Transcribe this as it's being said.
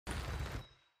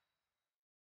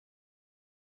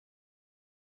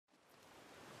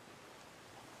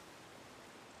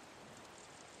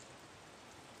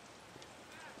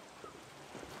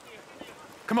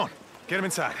Come on, get him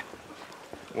inside.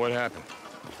 What happened?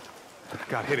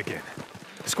 Got hit again.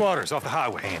 Squatters off the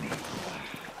highway. Annie.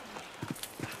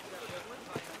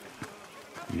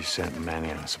 You sent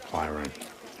Manny on a supply run.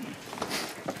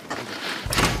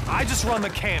 I just run the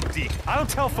camp, Deke. I don't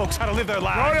tell folks how to live their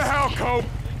lives. Go to hell, Cope!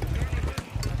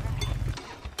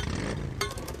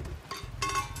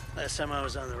 Last time I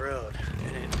was on the road,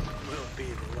 and it will be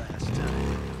the last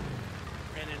time.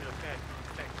 Ran into a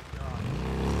infected dog.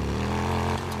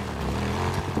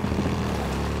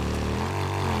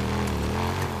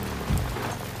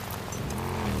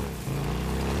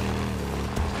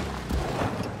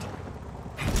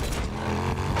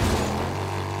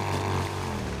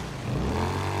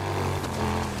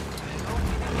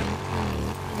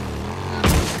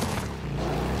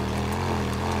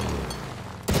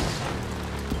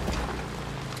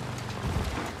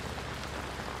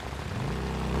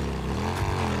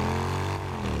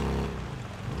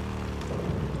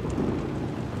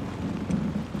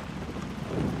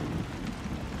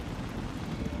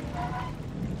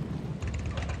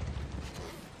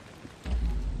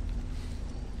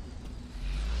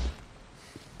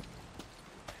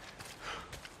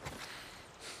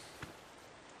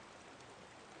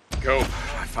 Go.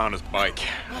 I found his bike.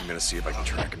 I'm gonna see if I can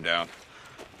track him down.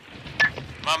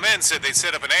 My men said they'd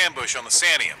set up an ambush on the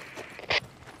Sanium.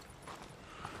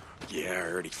 Yeah,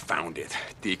 I already found it.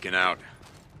 Deacon out.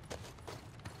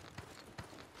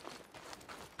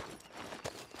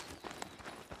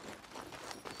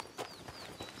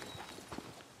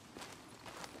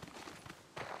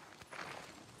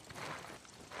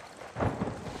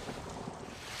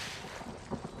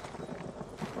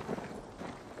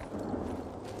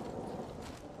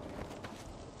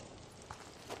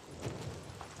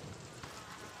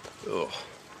 Ugh.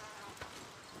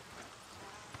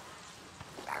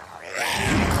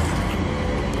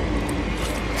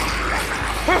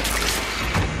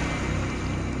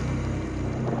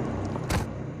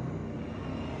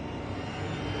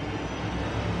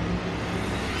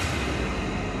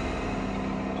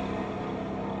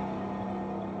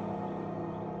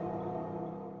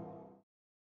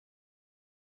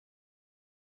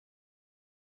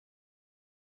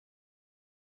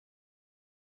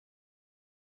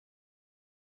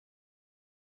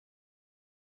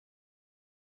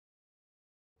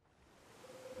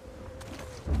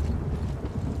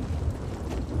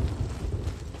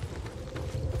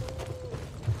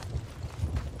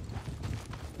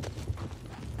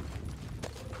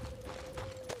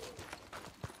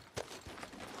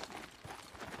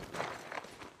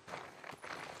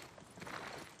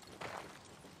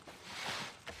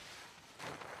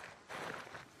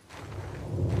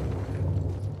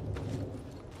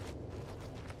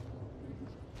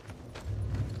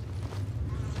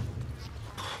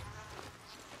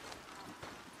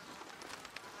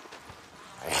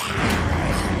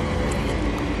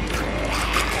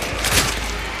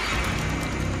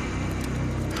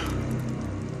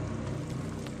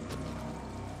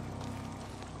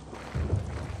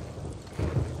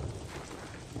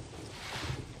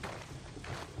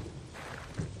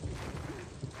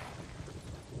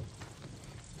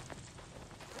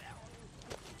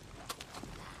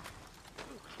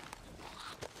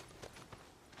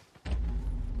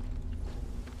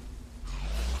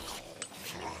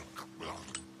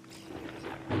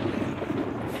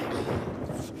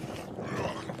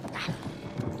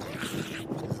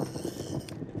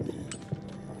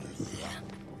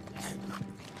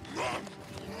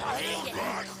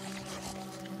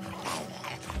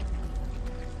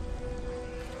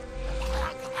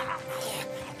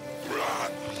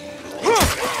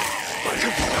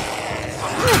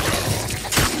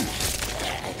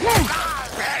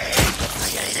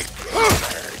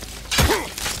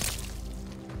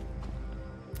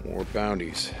 More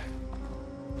bounties.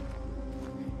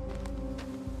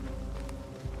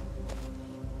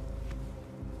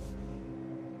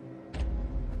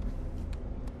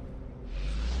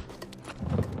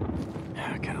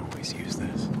 I can always use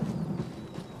this.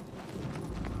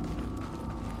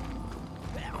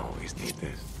 Always need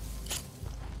this.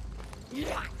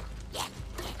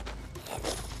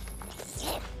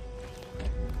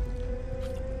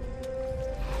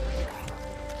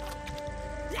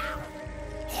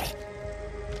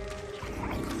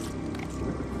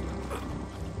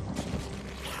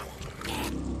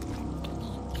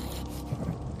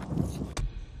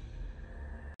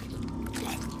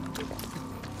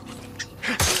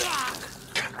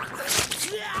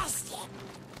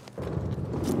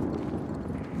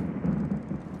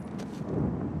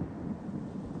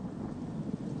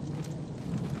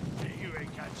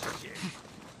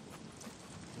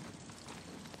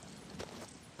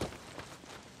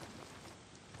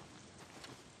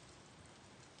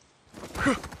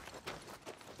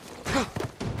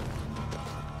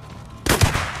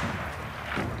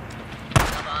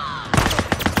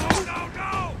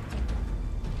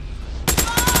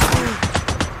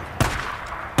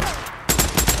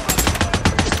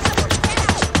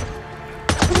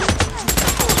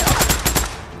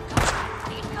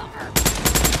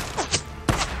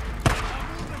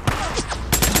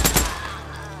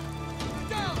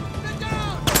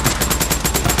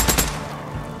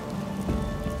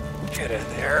 Get in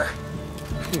there.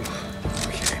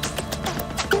 Okay.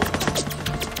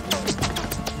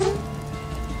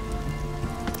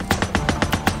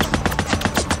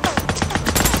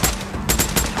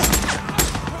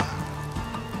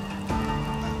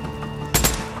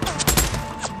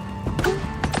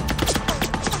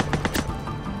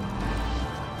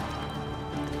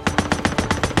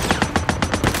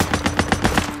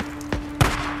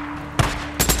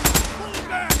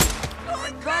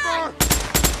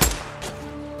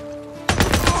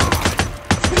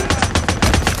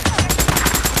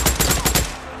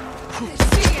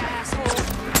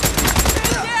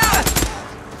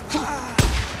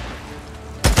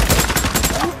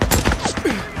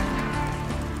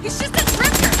 He's just a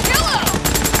drifter! Kill him!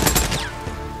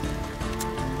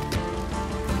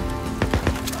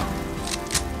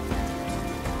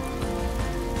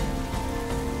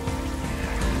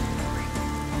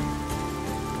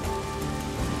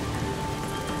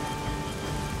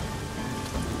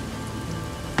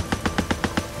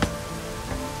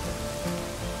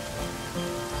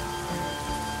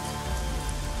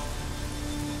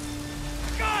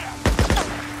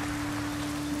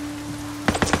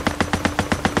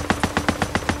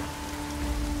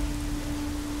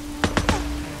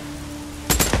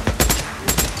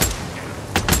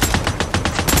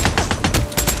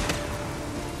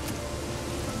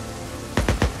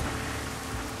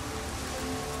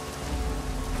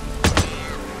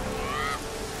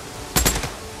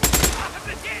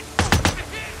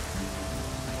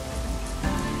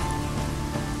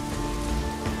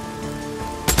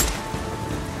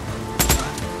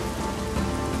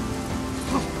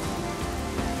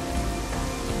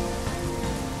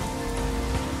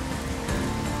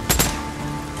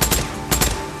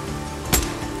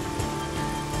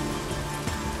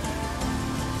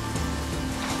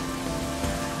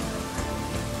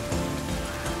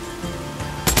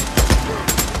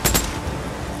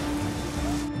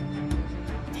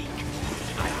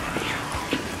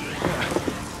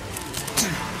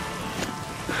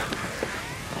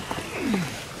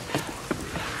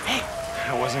 I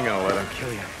wasn't gonna let him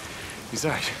kill you.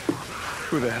 Besides,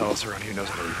 who the hell else around here knows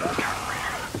how to rebuild a carburetor?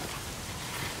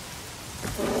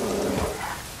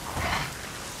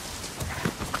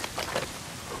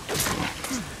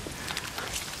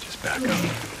 Just back up.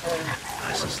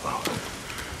 Nice and slow.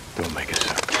 Don't make a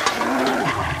sound.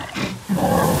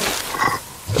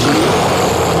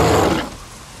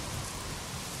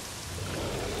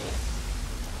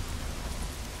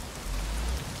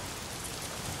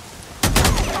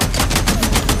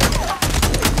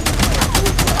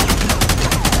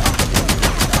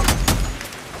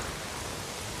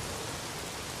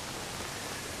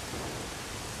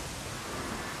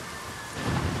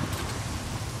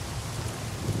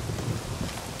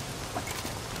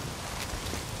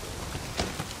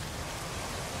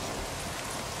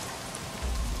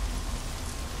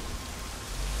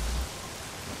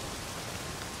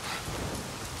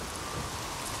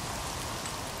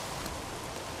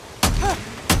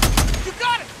 You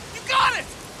got it! You got it!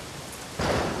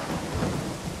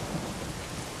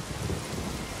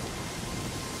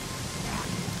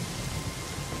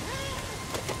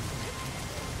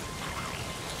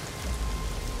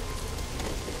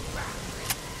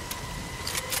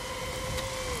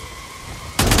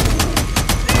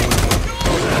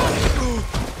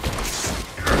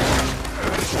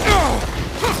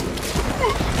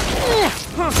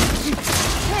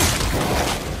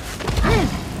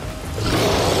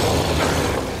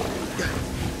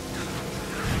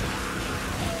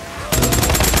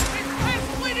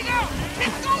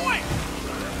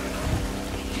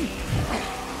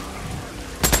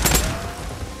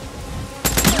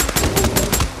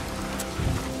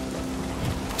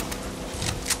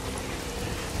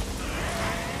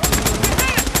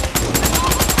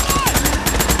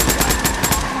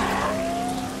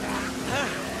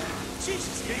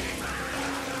 Jesus, Deacon.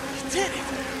 You did it.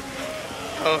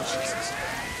 Oh, Jesus.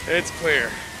 It's clear.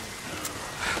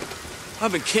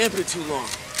 I've been camping too long.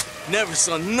 Never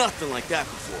saw nothing like that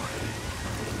before.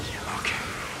 Okay,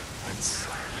 let's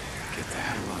get the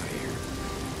hell out of here.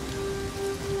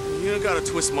 You don't gotta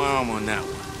twist my arm on that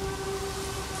one.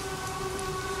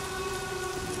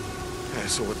 Hey,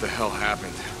 so what the hell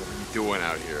happened? What are you doing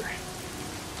out here?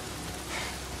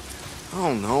 I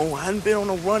don't know. I hadn't been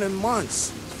on a run in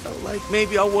months. Felt like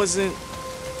maybe I wasn't,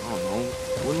 I don't know,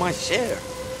 with my share,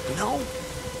 you know?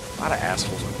 A lot of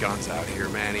assholes with guns out here,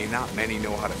 Manny. Not many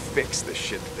know how to fix the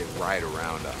shit that they ride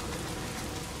around on.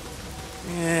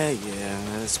 Yeah,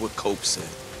 that's what Cope said.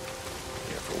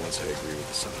 Yeah, for once I agree with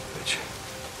the son of a bitch.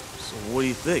 So what do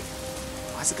you think?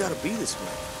 Why's it gotta be this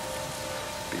way?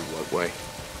 Be what way?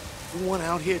 one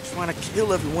out here trying to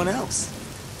kill everyone else.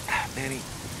 Manny,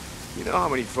 you know how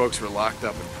many folks were locked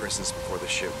up in prisons before the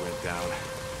shit went down?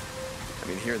 I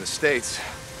mean, here in the States,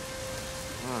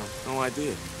 Wow, no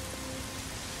idea.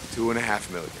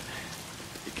 2.5 million.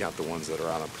 You count the ones that are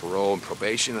on a parole and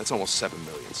probation, that's almost 7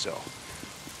 million. So,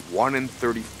 1 in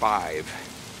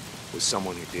 35 was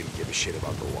someone who didn't give a shit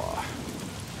about the law.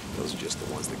 Those are just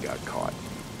the ones that got caught.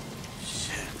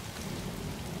 Shit.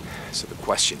 So the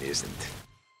question isn't,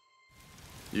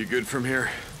 you good from here?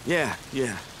 Yeah.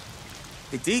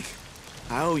 Hey, Deke,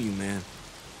 I owe you, man.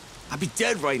 I'd be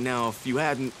dead right now if you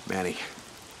hadn't... Manny,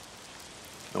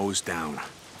 nose down.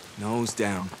 Nose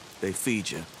down. They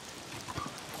feed you.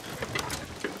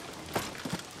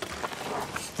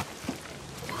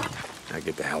 Now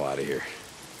get the hell out of here.